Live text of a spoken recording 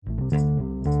Happy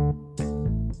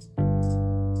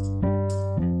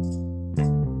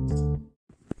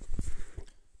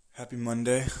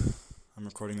Monday. I'm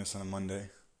recording this on a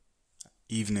Monday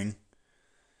evening.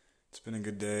 It's been a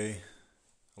good day.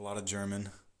 A lot of German.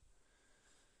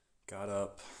 Got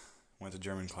up, went to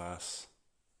German class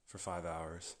for 5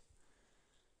 hours.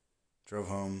 Drove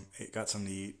home, got something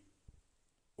to eat,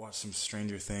 watched some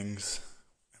Stranger Things,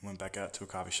 and went back out to a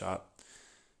coffee shop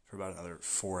for about another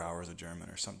 4 hours of German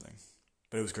or something.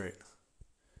 But it was great.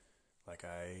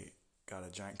 I got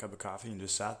a giant cup of coffee and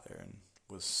just sat there and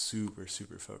was super,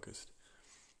 super focused.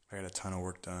 I got a ton of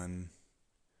work done,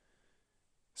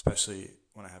 especially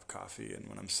when I have coffee and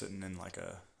when I'm sitting in like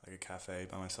a cafe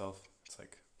by myself. It's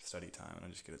like study time and I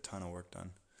just get a ton of work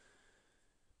done,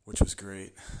 which was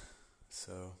great.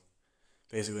 So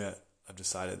basically I've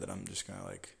decided that I'm just gonna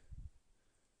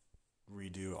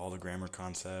redo all the grammar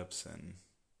concepts, and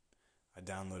I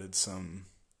downloaded some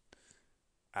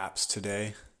apps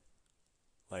today,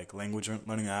 like language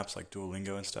learning apps like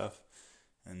Duolingo and stuff,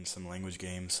 and some language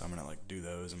games. So I'm gonna do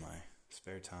those in my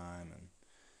spare time, and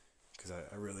because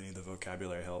I really need the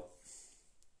vocabulary help,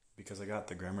 because I got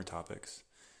the grammar topics.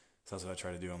 So that's what I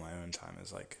try to do on my own time,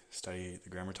 is study the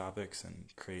grammar topics and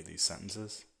create these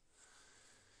sentences.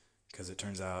 Because it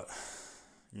turns out,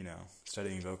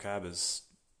 studying vocab is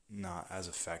not as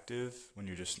effective when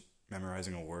you're just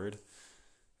memorizing a word.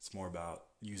 It's more about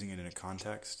using it in a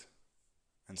context.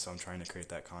 And so I'm trying to create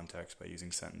that context by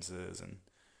using sentences and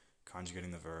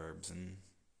conjugating the verbs and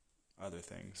other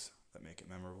things that make it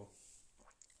memorable.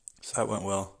 So that went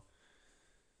well.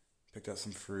 Picked up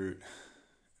some fruit.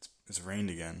 It's rained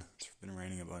again. It's been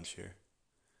raining a bunch here.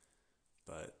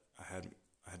 But I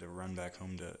had to run back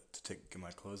home to get my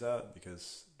clothes out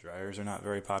because dryers are not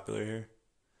very popular here.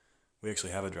 We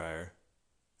actually have a dryer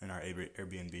in our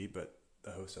Airbnb, but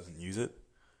the host doesn't use it.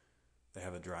 They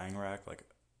have a drying rack like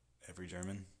every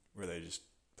German, where they just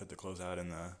put the clothes out in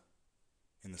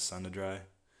the sun to dry,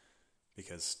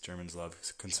 because Germans love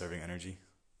conserving energy,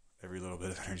 every little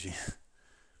bit of energy,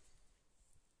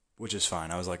 which is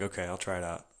fine. I was like, okay, I'll try it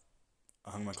out.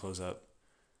 I hung my clothes up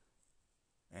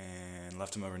and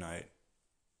left them overnight.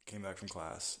 Came back from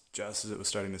class just as it was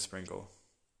starting to sprinkle,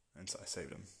 and so I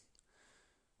saved them.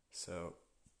 So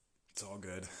it's all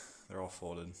good. They're all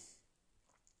folded,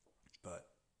 but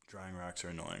drying racks are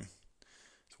annoying.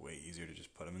 It's way easier to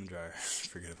just put them in the dryer,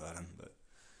 forget about them, but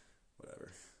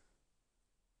whatever.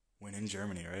 When in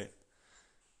Germany, right?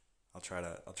 I'll try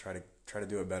to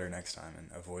do it better next time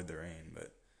and avoid the rain,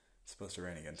 but it's supposed to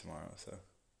rain again tomorrow, so.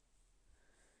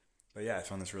 But yeah, I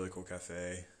found this really cool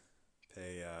cafe.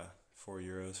 Pay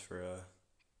 €4 for a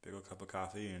big old cup of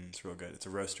coffee, and it's real good. It's a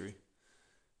roastery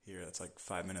here. That's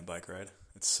 5-minute bike ride.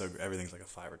 Everything's like a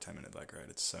 5 or 10-minute bike ride.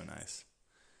 It's so nice.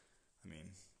 I mean,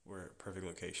 we're a perfect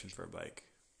location for a bike.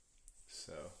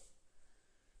 So,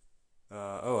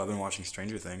 I've been watching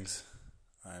Stranger Things.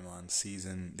 I'm on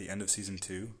the end of season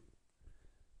 2,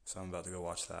 so I'm about to go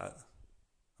watch that.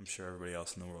 I'm sure everybody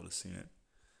else in the world has seen it,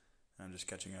 and I'm just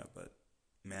catching up, but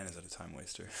man, is it a time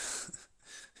waster.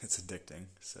 It's addicting,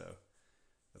 so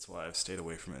that's why I've stayed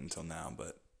away from it until now,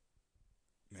 but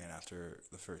man, after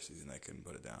the first season, I couldn't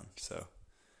put it down, so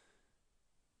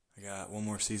I got one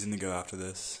more season to go after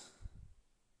this.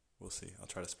 We'll see. I'll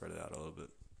try to spread it out a little bit.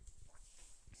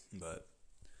 But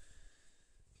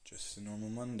just a normal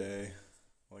Monday.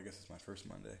 Well, I guess it's my first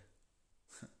Monday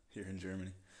here in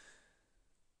Germany.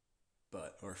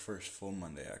 Or first full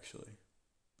Monday, actually.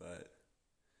 But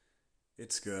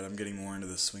it's good. I'm getting more into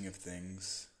the swing of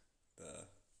things, the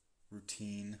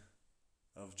routine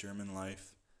of German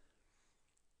life.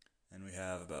 And we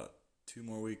have about 2.5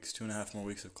 more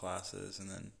weeks of classes, and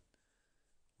then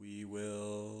we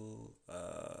will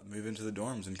move into the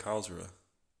dorms in Karlsruhe.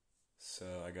 So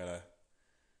I gotta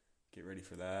get ready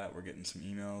for that. We're getting some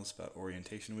emails about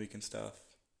orientation week and stuff.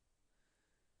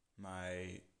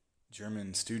 My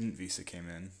German student visa came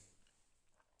in,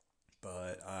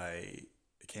 but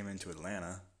it came into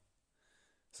Atlanta.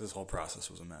 So this whole process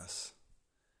was a mess.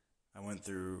 I went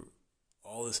through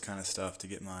all this kind of stuff to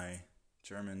get my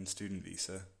German student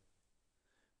visa.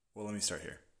 Well, let me start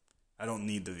here. I don't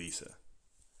need the visa.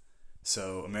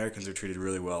 So Americans are treated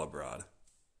really well abroad,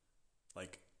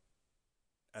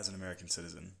 as an American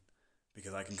citizen,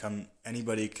 because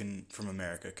anybody from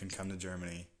America can come to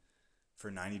Germany for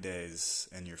 90 days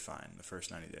and you're fine the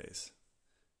first 90 days,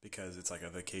 because it's like a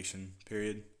vacation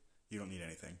period. You don't need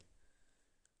anything.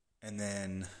 And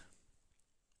then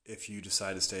if you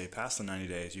decide to stay past the 90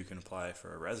 days, you can apply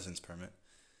for a residence permit,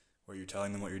 where you're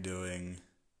telling them what you're doing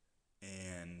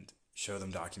and show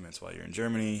them documents while you're in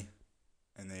Germany,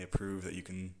 and they approve that you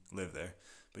can live there.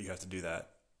 But you have to do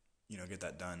that, get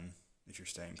that done if you're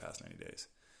staying past 90 days.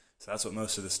 So that's what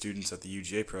most of the students at the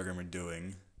UGA program are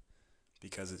doing,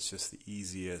 because it's just the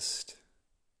easiest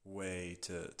way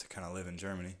to kind of live in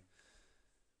Germany.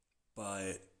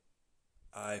 But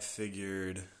I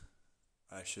figured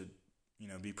I should,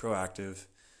 be proactive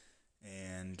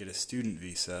and get a student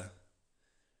visa,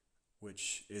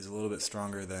 which is a little bit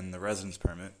stronger than the residence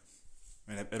permit.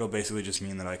 And it'll basically just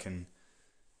mean that I can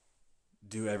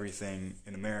do everything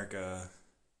in America,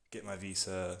 get my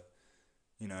visa,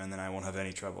 and then I won't have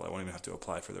any trouble. I won't even have to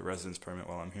apply for the residence permit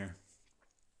while I'm here,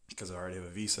 because I already have a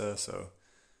visa, so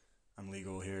I'm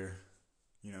legal here,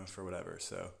 for whatever.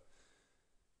 So,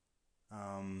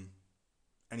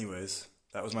 anyways,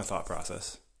 that was my thought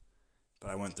process. But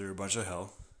I went through a bunch of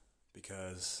hell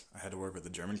because I had to work with the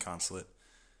German consulate,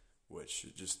 which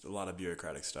is just a lot of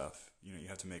bureaucratic stuff. You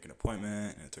have to make an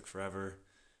appointment, and it took forever.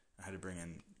 I had to bring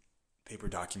in paper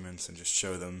documents and just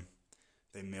show them.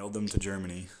 They mailed them to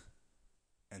Germany,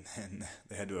 and then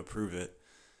they had to approve it.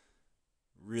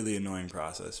 Really annoying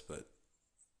process, but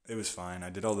it was fine.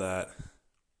 I did all that,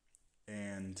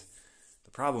 and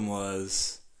the problem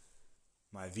was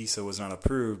my visa was not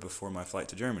approved before my flight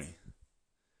to Germany.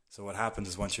 So what happens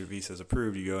is, once your visa is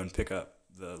approved, you go and pick up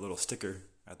the little sticker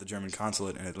at the German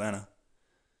consulate in Atlanta.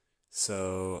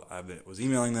 So I was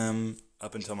emailing them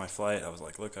up until my flight. I was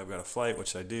like, look, I've got a flight, what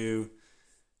should I do?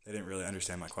 They didn't really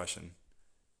understand my question.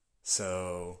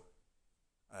 So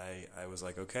I was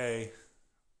like, okay.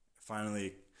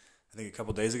 Finally, I think a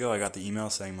couple days ago, I got the email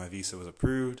saying my visa was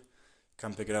approved.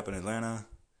 Come pick it up in Atlanta.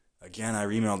 Again, I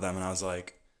emailed them, and I was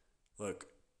like, look,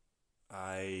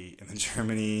 I am in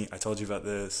Germany. I told you about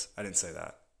this. I didn't say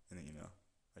that in the email.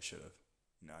 I should have.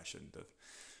 No, I shouldn't have.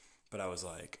 But I was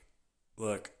like,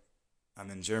 look,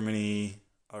 I'm in Germany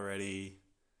already.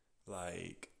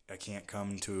 Like, I can't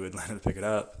come to Atlanta to pick it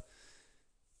up.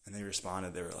 And they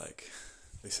responded.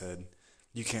 They said,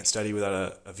 you can't study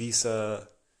without a visa,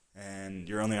 and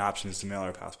your only option is to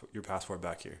mail your passport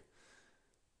back here.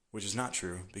 Which is not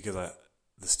true, because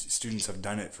the students have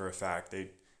done it for a fact.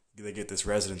 They get this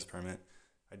residence permit.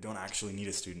 I don't actually need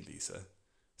a student visa.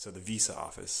 So the visa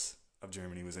office of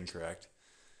Germany was incorrect.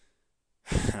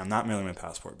 And I'm not mailing my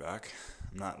passport back.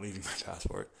 I'm not leaving my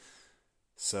passport.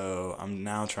 So I'm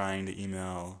now trying to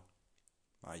email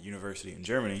my university in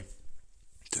Germany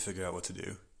to figure out what to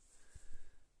do.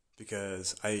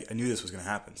 Because I knew this was going to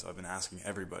happen, so I've been asking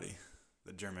everybody.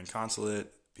 The German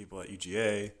consulate, people at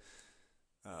UGA,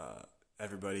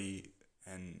 everybody,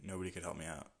 and nobody could help me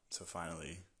out. So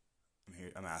finally,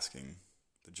 I'm asking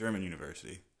the German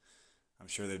university. I'm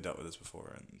sure they've dealt with this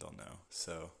before and they'll know.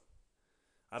 So,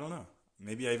 I don't know.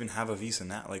 Maybe I even have a visa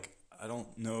now. I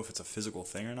don't know if it's a physical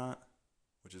thing or not,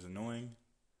 which is annoying.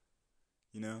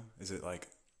 Is it like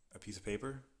a piece of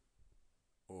paper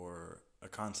or a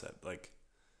concept? Like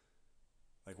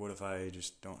what if I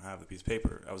just don't have the piece of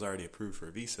paper? I was already approved for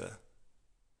a visa,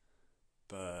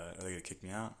 but are they going to kick me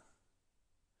out?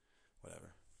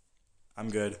 Whatever. I'm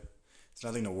good. It's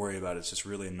nothing to worry about. It's just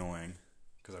really annoying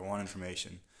because I want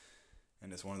information.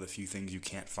 And it's one of the few things you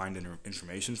can't find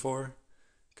information for,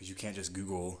 because you can't just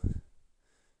Google,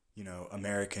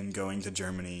 American going to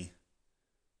Germany.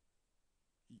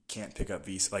 You can't pick up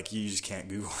visa. You just can't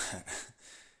Google that.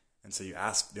 And so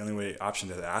the only option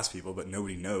to ask people, but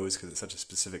nobody knows because it's such a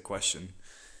specific question.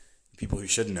 People who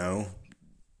should know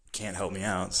can't help me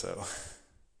out, so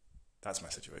that's my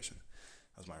situation.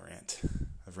 That was my rant.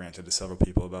 I've ranted to several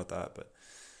people about that, but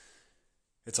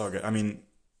it's all good.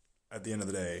 At the end of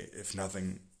the day, if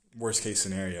nothing, worst case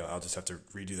scenario, I'll just have to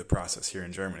redo the process here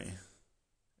in Germany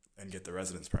and get the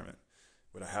residence permit.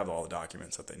 But I have all the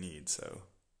documents that they need, so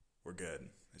we're good.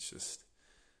 It's just,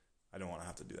 I don't want to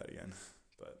have to do that again.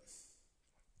 But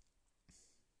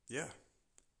yeah,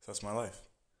 so that's my life.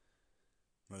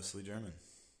 Mostly German.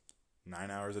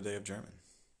 9 hours a day of German.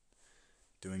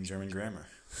 Doing German grammar.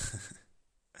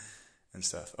 And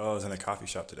stuff. I was in a coffee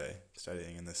shop today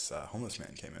studying, and this homeless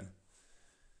man came in.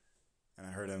 And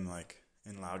I heard him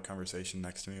in loud conversation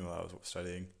next to me while I was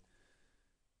studying.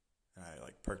 And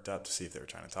I perked up to see if they were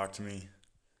trying to talk to me.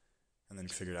 And then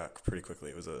figured out pretty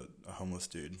quickly it was a homeless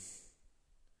dude.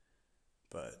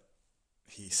 But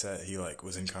he said he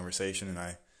was in conversation,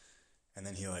 and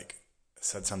then he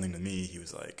said something to me. He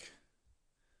was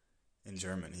in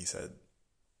German. He said,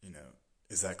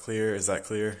 is that clear? Is that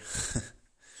clear?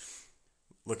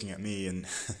 Looking at me, and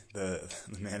the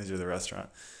manager of the restaurant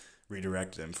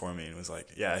redirected him for me and was like,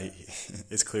 yeah,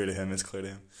 it's clear to him. It's clear to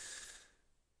him.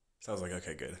 So I was like,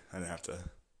 okay, good. I didn't have to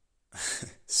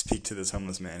speak to this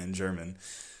homeless man in German.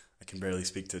 I can barely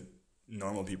speak to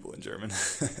normal people in German.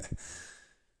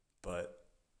 But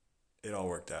it all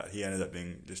worked out. He ended up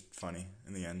being just funny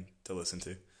in the end to listen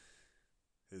to.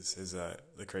 His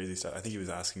the crazy stuff. I think he was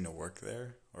asking to work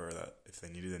there, or that if they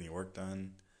needed any work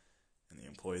done, and the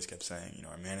employees kept saying,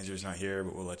 our manager's not here,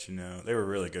 but we'll let you know. They were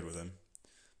really good with him.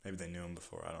 Maybe they knew him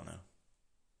before. I don't know.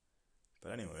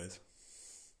 But anyways,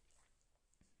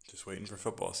 just waiting for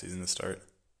football season to start.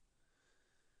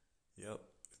 Yep,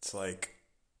 it's like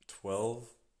 12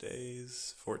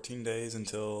 days, 14 days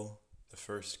until the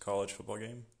first college football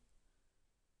game.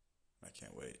 I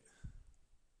can't wait.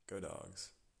 Go Dogs.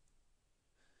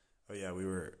 Oh yeah, we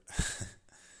were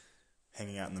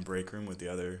hanging out in the break room with the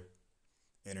other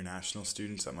international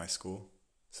students at my school.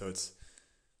 So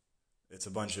it's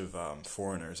a bunch of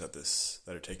foreigners at this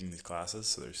that are taking these classes.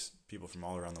 So there's people from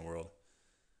all around the world,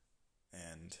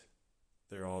 and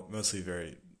they're all mostly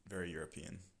very very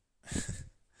European.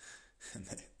 And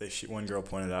one girl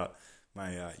pointed out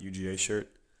my UGA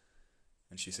shirt,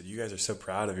 and she said, "You guys are so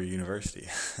proud of your university."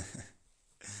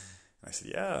 And I said,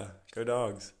 "Yeah, go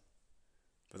Dogs."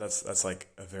 But that's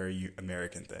like a very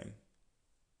American thing,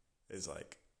 is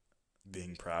like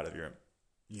being proud of your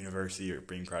university or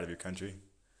being proud of your country.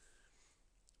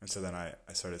 And so then I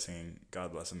started singing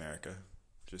 "God Bless America,"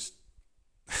 just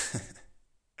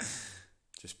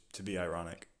just to be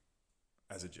ironic,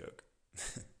 as a joke.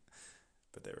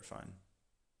 But they were fine.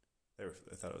 They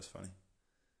thought it was funny,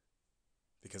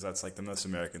 because that's like the most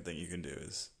American thing you can do,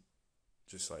 is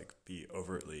just like be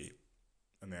overtly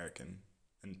American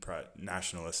and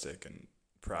nationalistic and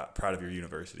proud of your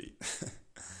university.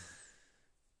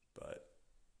 But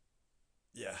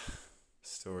yeah,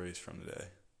 stories from today.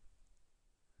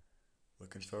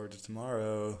 Looking forward to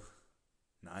tomorrow.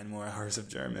 9 more hours of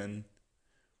German.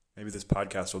 Maybe this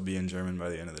podcast will be in German by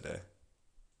the end of the day.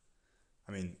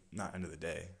 I mean, not end of the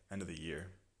day, end of the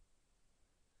year.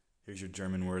 Here's your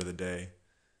German word of the day.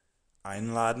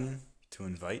 Einladen, to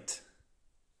invite.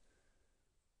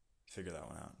 Figure that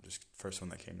one out. Just first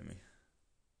one that came to me.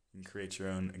 You can create your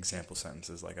own example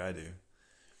sentences like I do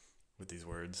with these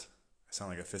words. I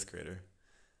sound like a 5th grader.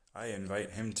 I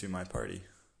invite him to my party.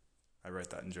 I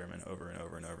write that in German over and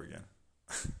over and over again.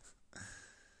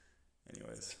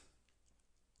 Anyways,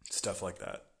 stuff like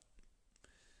that.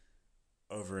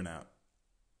 Over and out.